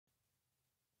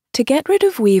To get rid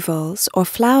of weevils or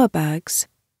flour bugs,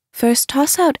 first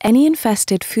toss out any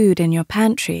infested food in your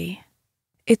pantry.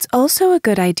 It's also a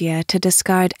good idea to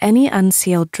discard any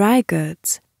unsealed dry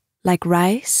goods, like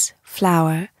rice,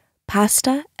 flour,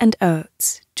 pasta, and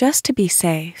oats, just to be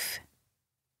safe.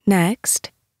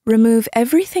 Next, remove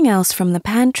everything else from the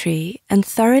pantry and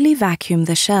thoroughly vacuum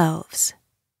the shelves.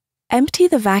 Empty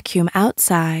the vacuum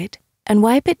outside and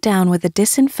wipe it down with a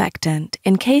disinfectant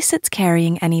in case it's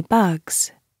carrying any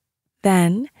bugs.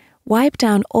 Then, wipe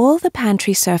down all the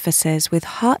pantry surfaces with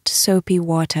hot, soapy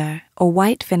water or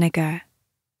white vinegar.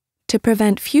 To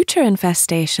prevent future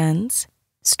infestations,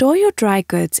 store your dry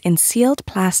goods in sealed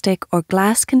plastic or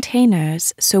glass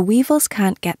containers so weevils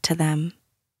can't get to them.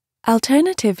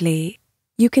 Alternatively,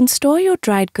 you can store your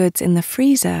dried goods in the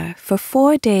freezer for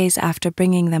 4 days after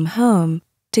bringing them home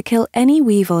to kill any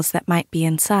weevils that might be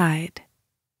inside.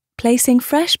 Placing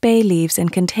fresh bay leaves in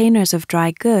containers of dry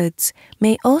goods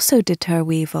may also deter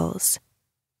weevils.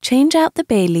 Change out the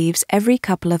bay leaves every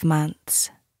couple of months.